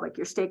 the public,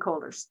 your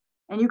stakeholders,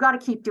 and you got to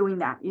keep doing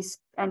that.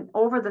 And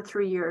over the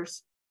 3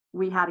 years,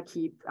 we had to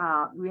keep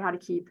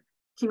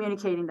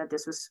communicating that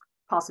this was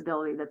a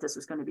possibility, that this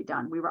was going to be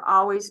done. We were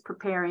always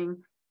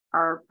preparing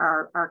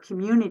our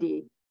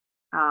community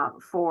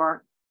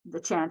for the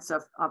chance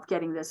of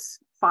getting this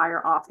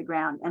fire off the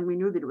ground, and we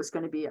knew that it was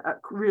going to be a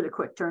really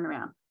quick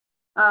turnaround.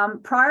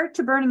 Prior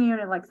to burning a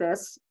unit like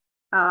this,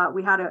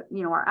 we had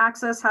our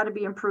access had to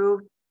be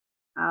improved.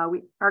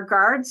 Our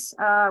guards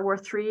were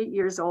 3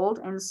 years old,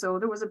 and so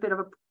there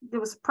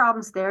was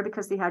problems there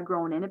because they had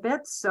grown in a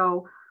bit.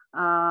 So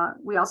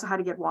we also had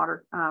to get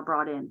water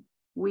brought in.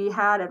 We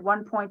had at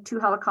one point 2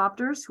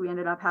 helicopters. We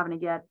ended up having to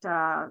get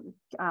a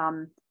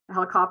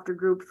helicopter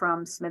group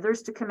from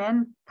Smithers to come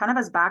in, kind of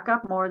as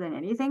backup more than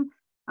anything,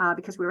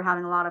 because we were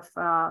having a lot of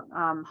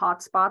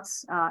hot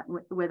spots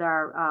with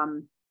our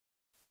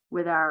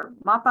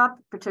mop up,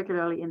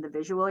 particularly in the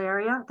visual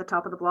area at the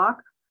top of the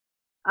block.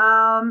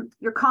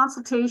 Your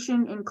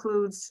consultation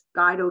includes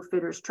guide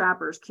outfitters,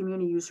 trappers,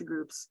 community user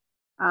groups.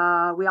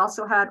 We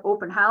also had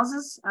open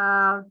houses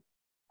the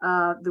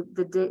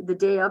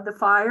day of the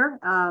fire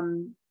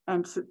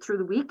and through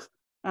the week.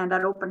 And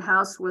that open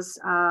house was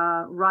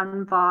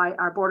run by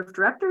our board of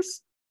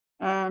directors,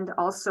 and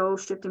also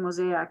Shifting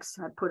Mosaics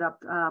had put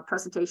up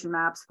presentation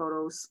maps,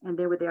 photos, and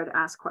they were there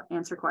to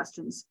answer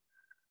questions.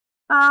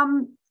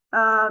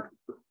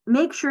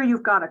 Make sure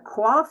you've got a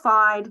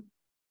qualified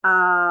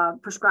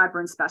prescribed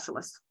burn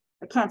specialist.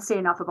 I can't say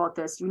enough about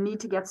this. You need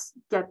to get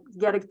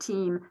a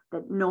team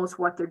that knows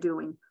what they're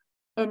doing.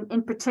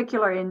 In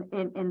particular,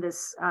 in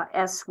this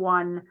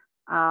S1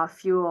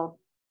 fuel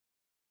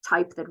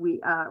type that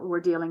we're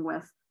dealing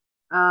with.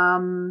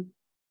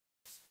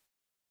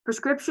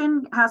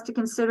 Prescription has to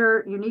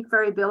consider unique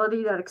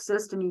variability that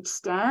exists in each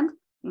stand,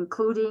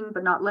 including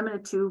but not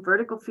limited to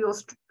vertical fuel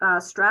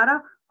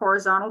strata,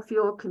 horizontal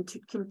fuel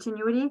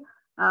continuity,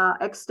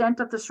 extent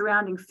of the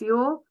surrounding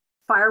fuel,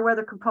 fire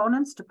weather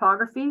components,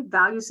 topography,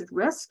 values at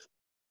risk,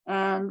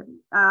 and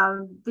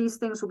these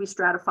things will be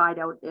stratified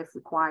out if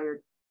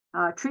required.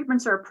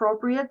 Treatments are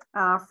appropriate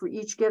for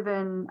each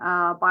given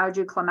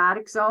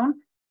biogeoclimatic zone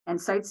and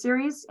site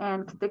series,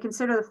 and they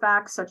consider the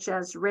facts such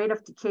as rate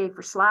of decay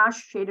for slash,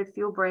 shaded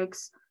fuel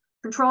breaks,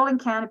 controlling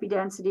canopy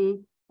density,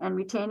 and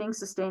retaining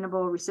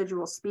sustainable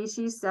residual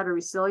species that are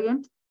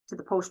resilient to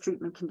the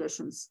post-treatment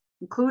conditions,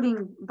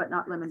 including but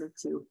not limited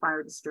to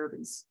fire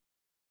disturbance.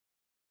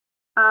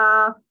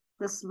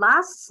 This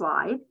last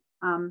slide,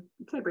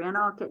 okay, Brianna,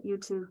 I'll get you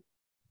to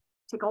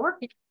take over.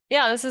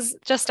 Yeah, this is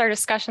just our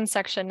discussion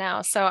section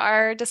now. So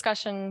our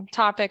discussion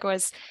topic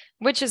was,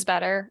 which is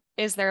better?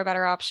 Is there a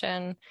better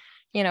option?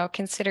 You know,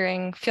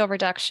 considering fuel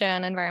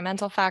reduction,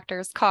 environmental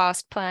factors,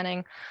 cost,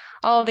 planning,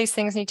 all of these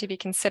things need to be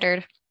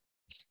considered.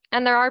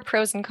 And there are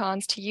pros and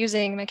cons to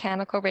using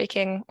mechanical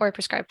raking or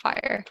prescribed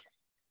fire.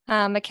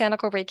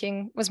 Mechanical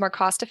raking was more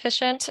cost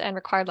efficient and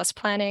required less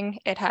planning.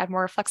 It had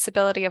more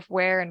flexibility of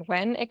where and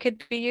when it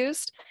could be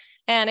used,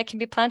 and it can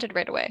be planted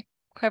right away.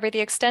 However, the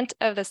extent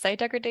of the site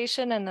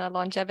degradation and the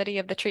longevity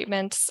of the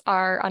treatments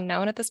are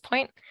unknown at this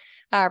point,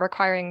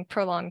 requiring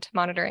prolonged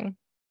monitoring.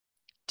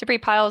 Debris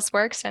piles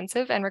were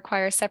extensive and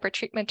require separate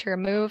treatment to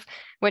remove,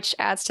 which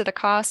adds to the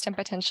cost and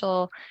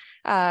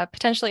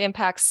potentially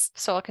impacts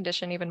soil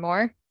condition even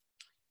more.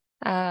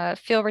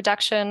 Fuel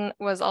reduction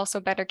was also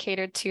better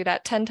catered to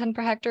that 10 ton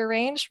per hectare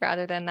range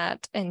rather than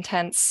that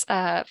intense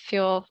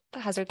fuel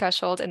hazard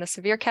threshold in the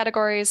severe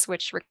categories,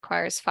 which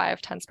requires 5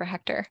 tons per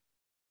hectare.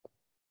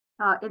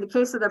 In the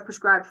case of the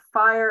prescribed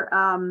fire,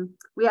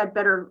 we had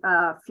better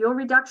fuel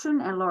reduction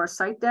and lower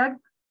site deg,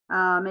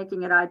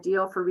 making it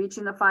ideal for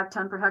reaching the 5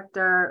 ton per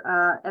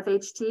hectare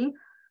FHT.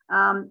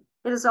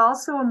 It is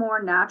also a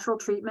more natural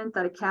treatment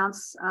that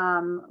accounts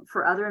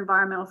for other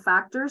environmental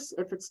factors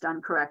if it's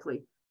done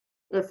correctly.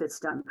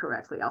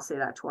 I'll say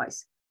that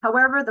twice.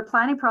 However, the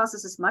planning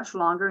process is much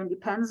longer and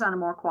depends on a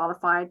more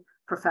qualified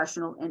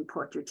professional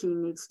input. Your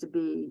team needs to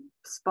be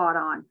spot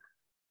on.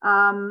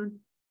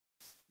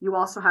 You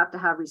also have to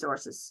have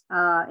resources.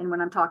 And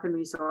when I'm talking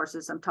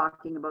resources, I'm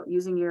talking about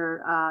using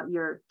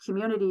your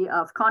community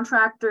of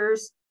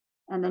contractors,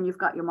 and then you've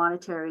got your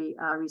monetary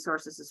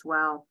resources as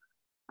well.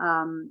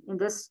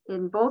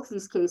 In both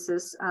these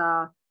cases,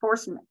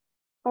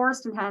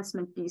 Forest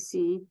Enhancement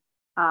BC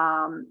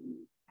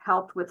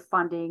helped with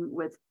funding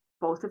with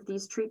both of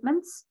these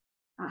treatments.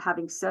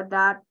 Having said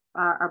that,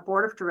 our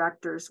board of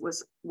directors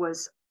was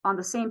on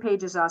the same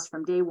page as us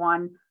from day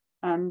one,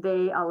 and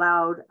they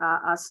allowed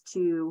us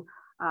to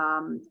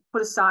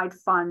put aside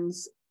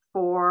funds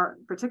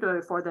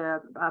particularly for the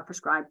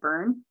prescribed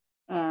burn,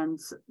 and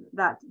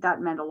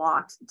that meant a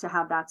lot to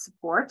have that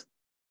support.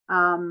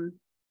 The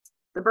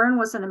burn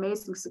was an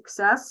amazing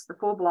success. The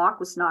full block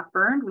was not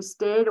burned. We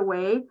stayed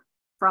away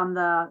from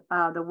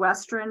the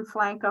western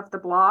flank of the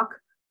block.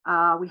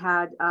 We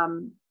had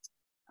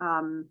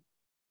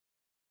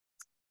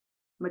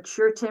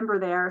mature timber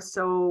there,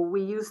 so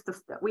we used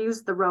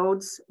the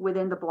roads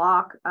within the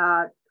block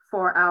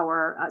for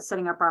our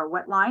setting up our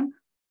wet line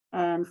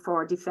and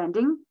for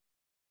defending.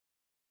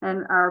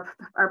 And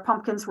our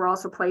pumpkins were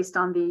also placed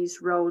on these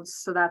roads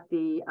so that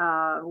the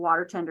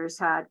water tenders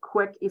had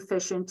quick,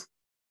 efficient.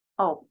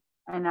 Oh,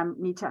 and I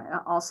need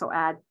to also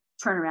add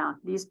turnaround.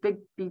 These big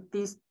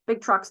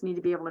trucks need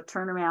to be able to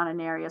turn around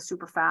an area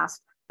super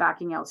fast.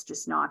 Backing out is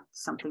just not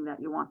something that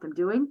you want them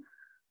doing.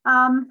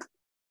 The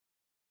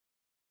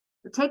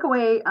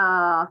takeaway,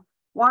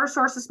 water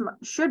sources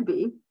should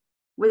be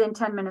within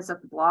 10 minutes of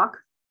the block.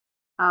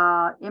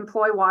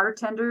 Employ water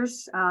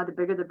tenders, the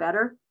bigger the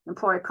better.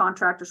 Employ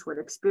contractors with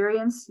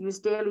experience. Use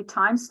daily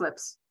time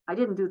slips. I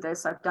didn't do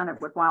this, I've done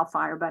it with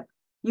wildfire, but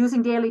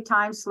using daily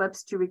time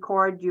slips to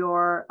record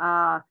your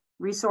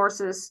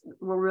resources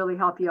will really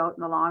help you out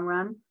in the long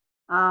run.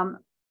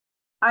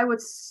 I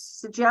would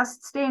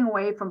suggest staying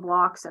away from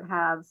blocks that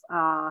have,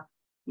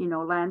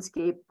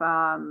 landscape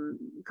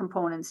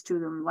components to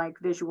them, like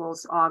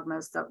visuals,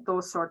 augmas,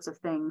 those sorts of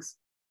things.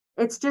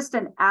 It's just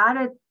an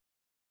added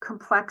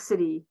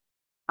complexity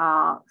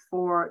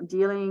for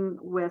dealing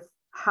with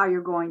how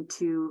you're going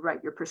to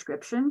write your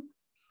prescription.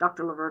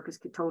 Dr. Leverkus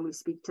could totally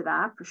speak to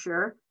that for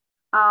sure.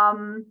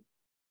 And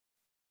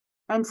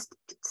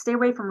stay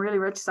away from really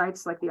rich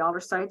sites like the alder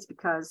sites,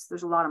 because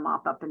there's a lot of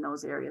mop up in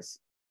those areas.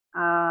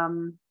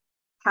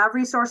 Have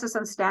resources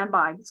on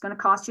standby. It's going to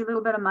cost you a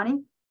little bit of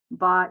money,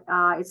 but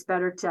it's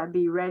better to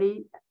be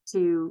ready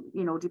to,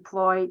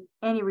 deploy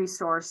any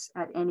resource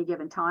at any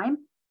given time.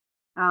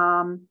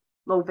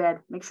 Low bed.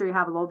 Make sure you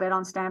have a low bed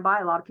on standby.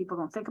 A lot of people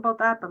don't think about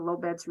that, but low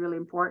bed's really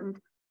important.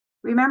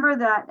 Remember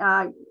that,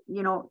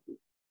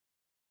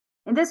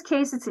 in this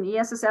case, it's an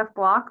ESSF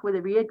block with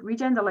a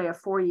regen delay of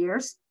 4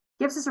 years.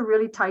 Gives us a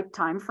really tight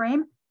time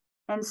frame.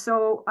 And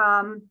so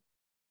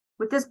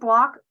with this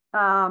block,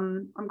 I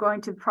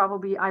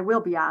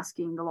will be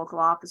asking the local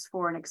office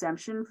for an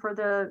exemption for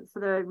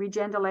the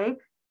regen delay.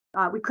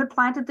 We could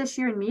plant it this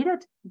year and meet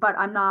it, but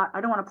I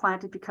don't want to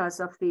plant it because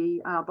of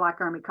the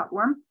Black Army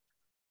cutworm.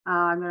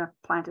 I'm going to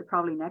plant it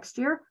probably next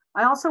year.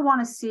 I also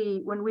want to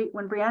see when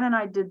Brianna and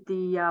I did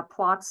the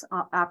plots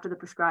after the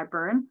prescribed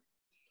burn,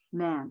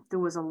 man, there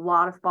was a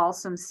lot of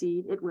balsam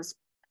seed. It was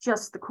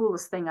just the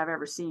coolest thing I've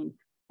ever seen.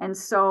 And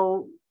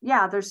so,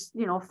 yeah, there's,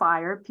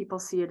 fire. People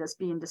see it as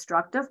being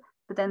destructive,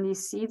 but then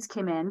these seeds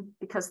came in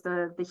because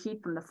the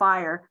heat from the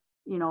fire,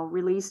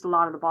 released a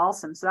lot of the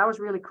balsam. So that was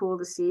really cool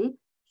to see.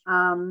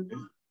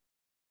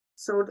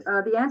 So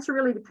the answer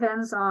really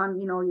depends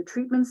on, your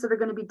treatments that are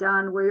going to be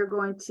done, where you're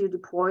going to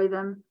deploy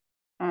them.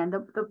 And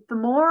the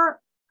more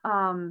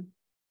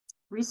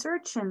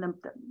research and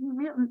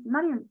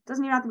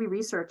doesn't even have to be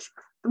research.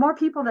 the more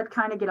people that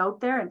kind of get out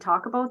there and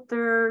talk about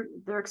their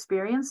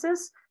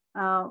experiences,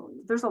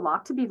 there's a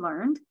lot to be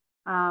learned.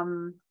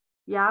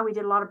 Yeah, we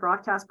did a lot of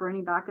broadcast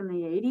burning back in the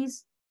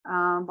 80s,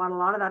 but a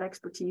lot of that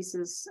expertise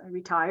is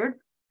retired.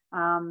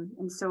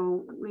 And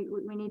so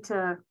we need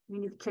to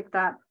kick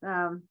that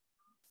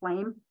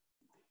flame,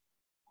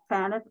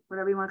 fan it,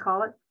 whatever you want to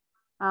call it.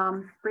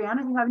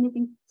 Brianna, do you have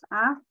anything to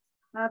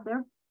add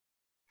there?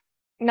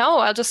 No,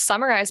 I'll just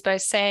summarize by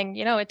saying,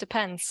 it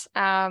depends.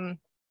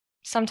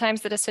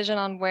 Sometimes the decision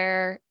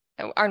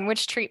on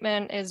which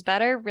treatment is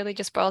better really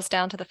just boils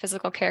down to the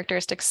physical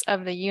characteristics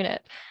of the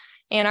unit.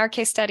 In our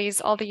case studies,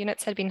 all the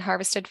units had been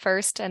harvested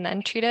first and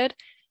then treated,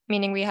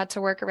 meaning we had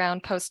to work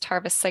around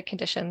post-harvest site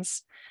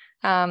conditions.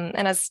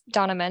 And as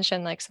Donna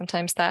mentioned, like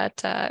sometimes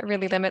that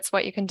really limits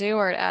what you can do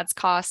or it adds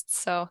costs.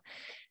 So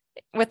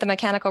with the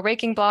mechanical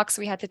raking blocks,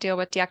 we had to deal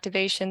with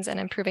deactivations and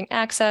improving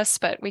access,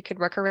 but we could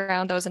work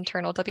around those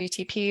internal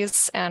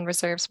WTPs and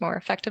reserves more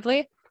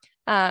effectively.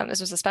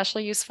 This was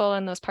especially useful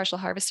in those partial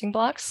harvesting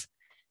blocks.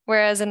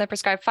 Whereas in the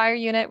prescribed fire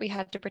unit, we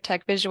had to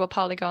protect visual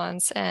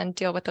polygons and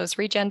deal with those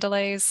regen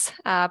delays,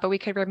 but we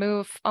could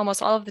remove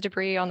almost all of the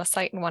debris on the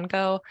site in one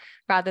go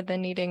rather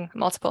than needing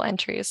multiple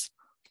entries,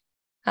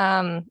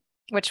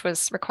 which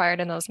was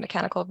required in those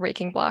mechanical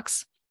raking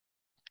blocks.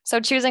 So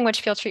choosing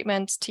which field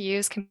treatment to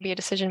use can be a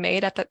decision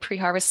made at the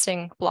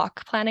pre-harvesting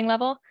block planning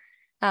level.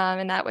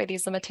 And that way,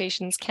 these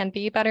limitations can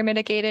be better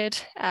mitigated,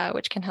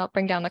 which can help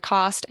bring down the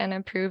cost and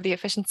improve the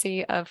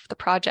efficiency of the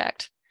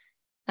project.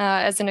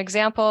 As an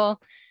example,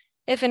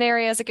 if an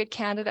area is a good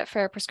candidate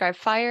for a prescribed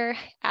fire,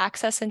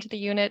 access into the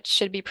unit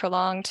should be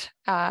prolonged,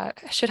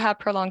 should have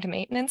prolonged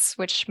maintenance,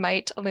 which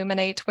might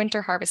illuminate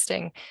winter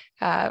harvesting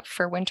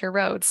for winter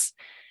roads.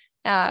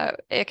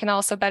 It can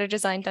also better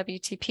design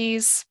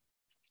WTPs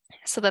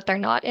so that they're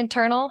not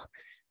internal.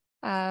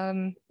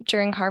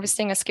 During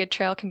harvesting, a skid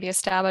trail can be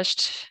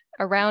established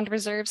around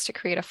reserves to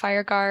create a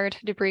fire guard.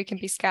 Debris can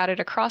be scattered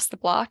across the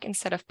block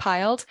instead of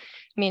piled,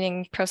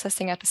 meaning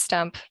processing at the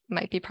stump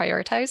might be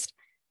prioritized.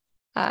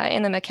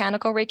 In the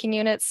mechanical raking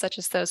units, such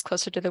as those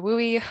closer to the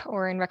WUI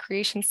or in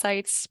recreation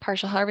sites,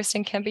 partial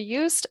harvesting can be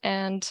used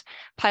and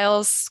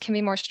piles can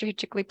be more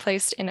strategically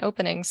placed in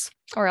openings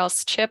or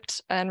else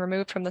chipped and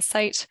removed from the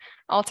site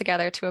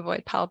altogether to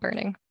avoid pile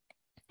burning.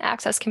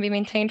 Access can be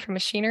maintained for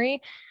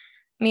machinery,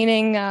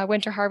 meaning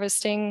winter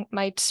harvesting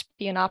might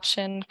be an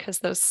option because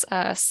those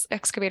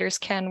excavators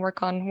can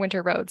work on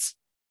winter roads.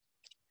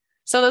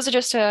 So those are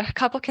just a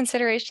couple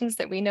considerations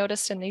that we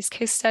noticed in these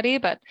case study,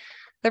 but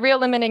the real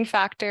limiting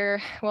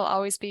factor will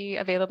always be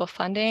available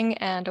funding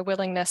and a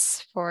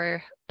willingness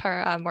for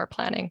more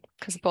planning,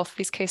 because both of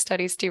these case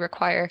studies do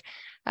require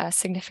a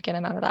significant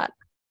amount of that.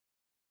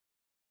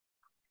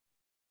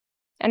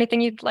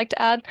 Anything you'd like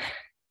to add?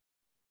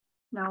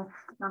 No,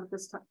 not at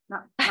this time.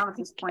 Not at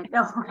this point.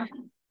 No.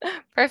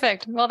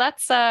 Perfect. Well,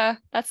 that's the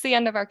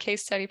end of our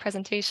case study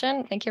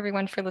presentation. Thank you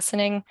everyone for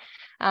listening.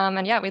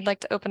 And yeah, we'd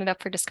like to open it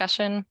up for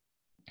discussion,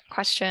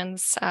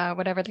 questions,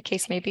 whatever the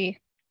case may be.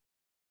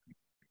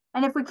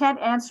 And if we can't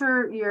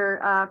answer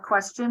your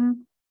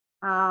question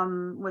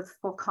with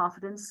full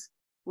confidence,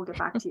 we'll get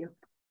back to you.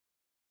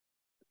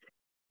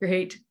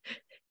 Great.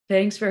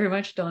 Thanks very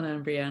much, Donna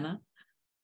and Brianna.